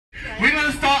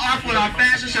off with our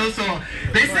fashion show. So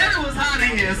they said it was hot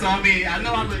in here, so I mean, I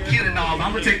know I look cute and all, but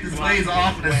I'm gonna take this blazer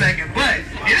off in a second. But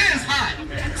it is hot,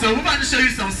 so we're about to show you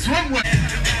some swimwear.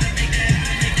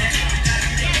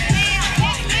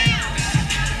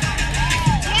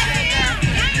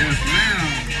 Yes, ma'am.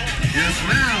 Yes,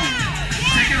 ma'am.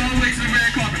 Take it all the way to the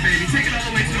red carpet, baby. Take it all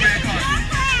the way to the red carpet.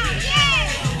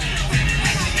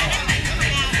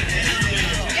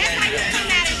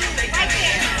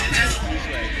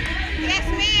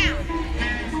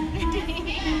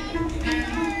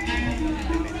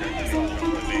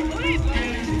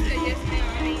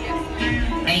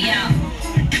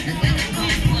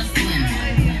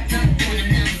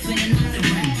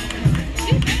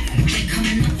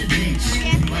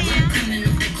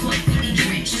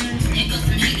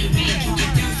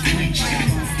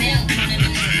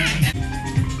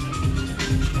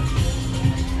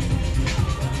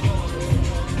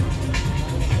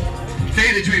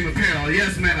 Dream Apparel,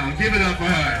 yes ma'am, give it up for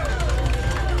her.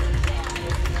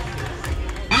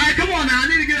 Alright, come on now, I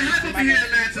need to get a hype up in here,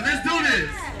 Atlanta, let's do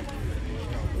this.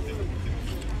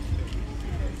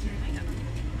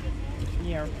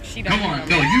 Yeah, she come on,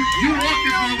 no, you walk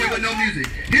this long way with no music.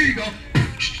 Here you go.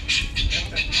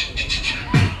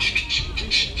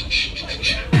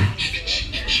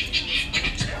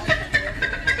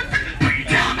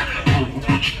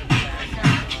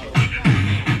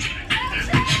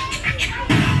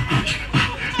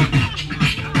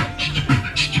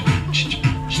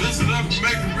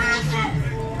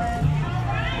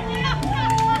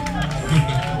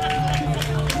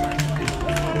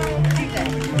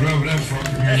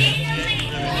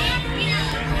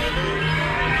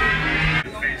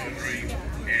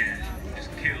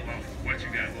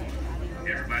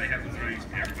 Everybody have a dream,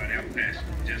 everybody have a passion.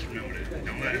 Just remember that.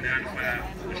 Don't let a 9 to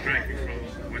 5 distract you from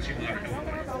what you love doing.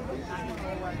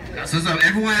 So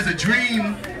everyone has a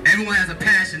dream, everyone has a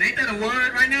passion. Ain't that a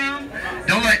word right now?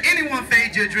 Don't let anyone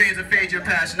fade your dreams or fade your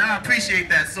passion. I appreciate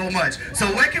that so much. So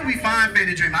where can we find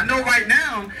Faded Dream? I know right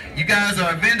now you guys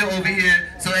are a vendor over here.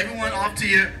 So everyone off to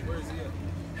your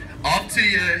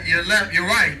left, your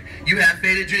right, you have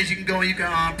Faded Dreams. You can go and you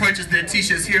can purchase their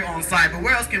t-shirts here on site. But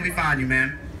where else can we find you,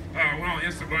 man? We're on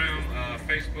Instagram,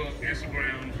 Facebook,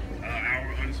 Instagram,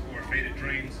 _Faded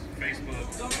Dreams, Facebook.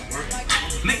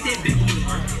 Make that big booty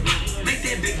work. Make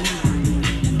that big booty work.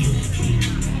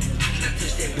 Can I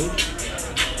touch that booty?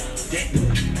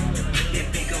 That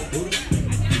big old booty.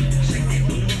 Shake that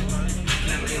booty.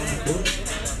 Climb it on the booty.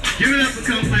 Give it up for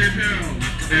Come Play Apparel,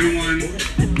 everyone.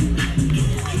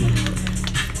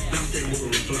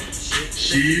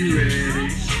 She ready.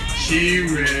 She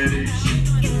ready.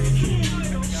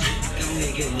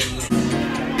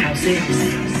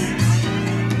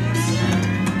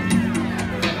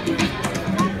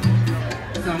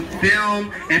 Some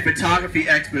film and photography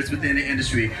experts within the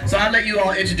industry. So I'll let you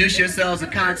all introduce yourselves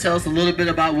and kind of tell us a little bit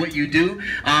about what you do.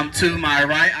 To my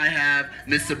right, I have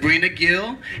Miss Sabrina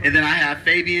Gill, and then I have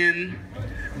Fabian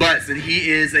Butts, and he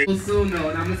is a... Soon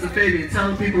know. Now, Mr. Fabian,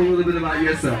 tell people a little bit about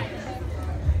yourself.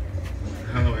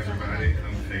 Hello, everybody.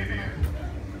 I'm Fabian.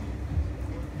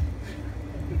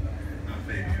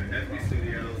 FB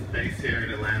Studios, based here in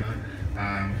Atlanta.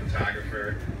 I'm a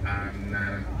photographer. I'm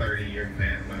not a 30-year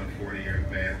vet, I'm a 40-year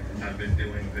vet. I've been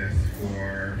doing this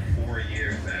for 4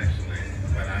 years, actually.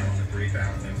 But I own a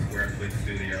 3,000 square foot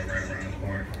studio right around the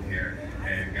corner from here.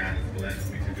 And God has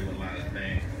blessed me to do a lot of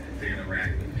things, to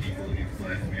interact with people. He's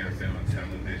blessed me. I've been on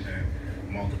television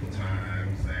multiple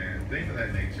times and things of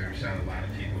that nature. I've shot a lot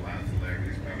of people, a lot of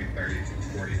celebrities, probably 30 to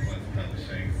 40 plus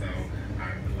publishing. So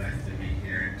I'm blessed to be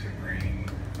here and to bring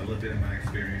a little bit of my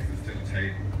experiences to the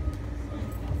table.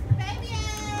 Come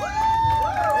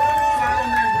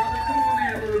on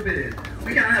in a little bit.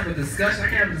 We gotta have a discussion. I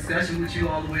can have a discussion with you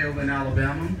all the way over in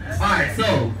Alabama. Alright,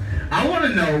 so I want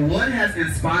to know what has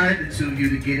inspired the two of you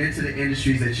to get into the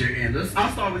industries that you're in.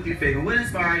 I'll start with you, Fabian. What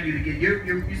inspired you to get,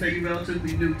 you say you're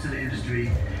relatively new to the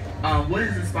industry. What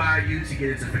has inspired you to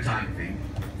get into photography?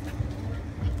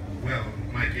 Well,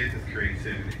 my gift is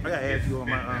creativity. I gotta add you on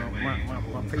my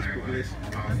Facebook list,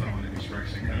 also on the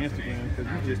construction company. Instagram, because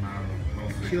you just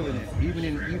killing it. Even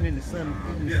in the sun,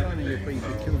 in your face,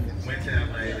 you're killing it. Went to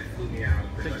LA, they flew me out, a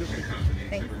production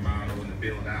company to remodel and to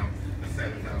build out a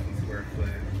 7,000 square foot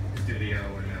studio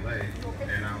in LA.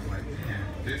 And I was like, man,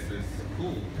 this is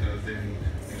cool, because in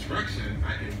construction,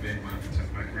 I can invent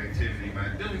my creativity by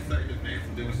doing certain things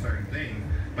and doing certain things.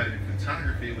 But in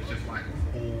photography, it was just like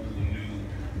a whole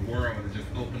new world that just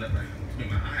opened up between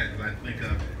my eyes. And I think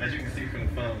of, as you can see from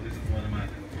the photo, this is one of my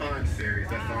pond series.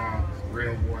 That's all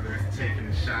real water taken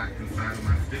and shot inside of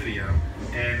my studio,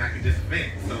 and I can just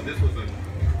vent. So this was a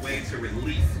way to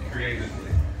release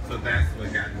creatively. So So that's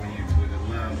what got me into it,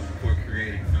 the love for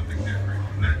creating something different,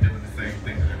 not doing the same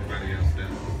thing that everybody else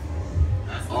does.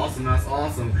 That's awesome, that's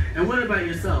awesome. And what about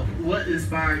yourself? What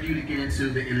inspired you to get into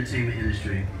the entertainment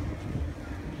industry?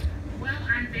 Well,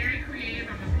 I'm very creative.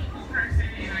 I'm a people person,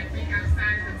 and I think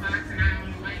outside of the box, and I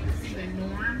don't like to see the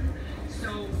norm.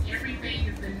 So everything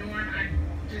is the norm.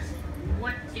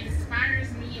 What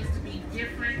inspires me is to be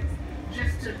different,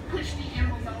 just to push the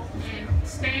envelope and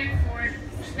stand for it,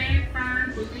 stand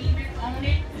firm, believe it, own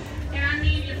it. And I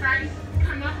mean, if I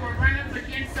come up or run up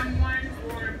against someone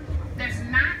or that's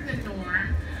not the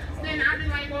norm, then I'll be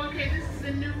like, well, okay, this is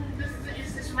the new,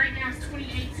 right now it's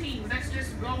 2018. Let's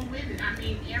just go with it. I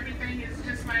mean, everything is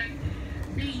just like,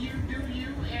 be you, do you,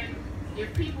 and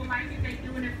if people like it, they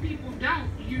do, and if people don't,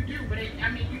 you do. But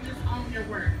I mean, you just own your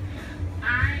work.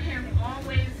 I have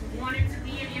always wanted to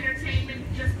be in entertainment,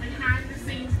 just behind the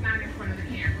scenes, not in front of the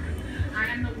camera. I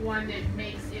am the one that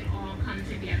makes it all come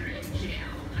together and gel.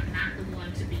 I'm not the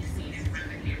one to be seen in front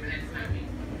of the camera. That's not me.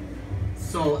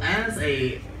 So as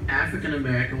a African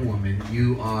American woman,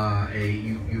 you are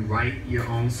you write your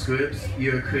own scripts.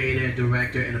 You're a creator,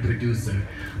 director, and a producer.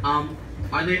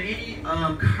 Are there any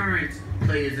current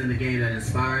players in the game that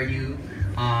inspire you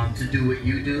to do what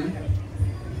you do?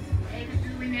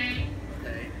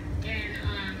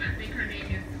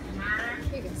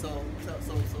 So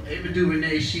Ava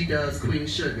DuVernay, she does Queen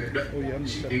Sugar,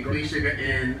 in Queen Sugar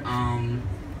and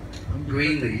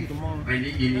Greenleaf, and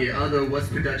your other, what's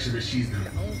production that she's done?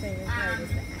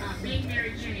 Being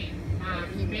Mary Jane,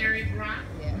 Mary Brock,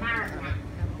 Mara Brock.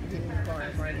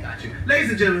 Got you. Ladies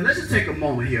and gentlemen, let's just take a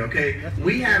moment here, okay?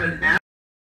 We have an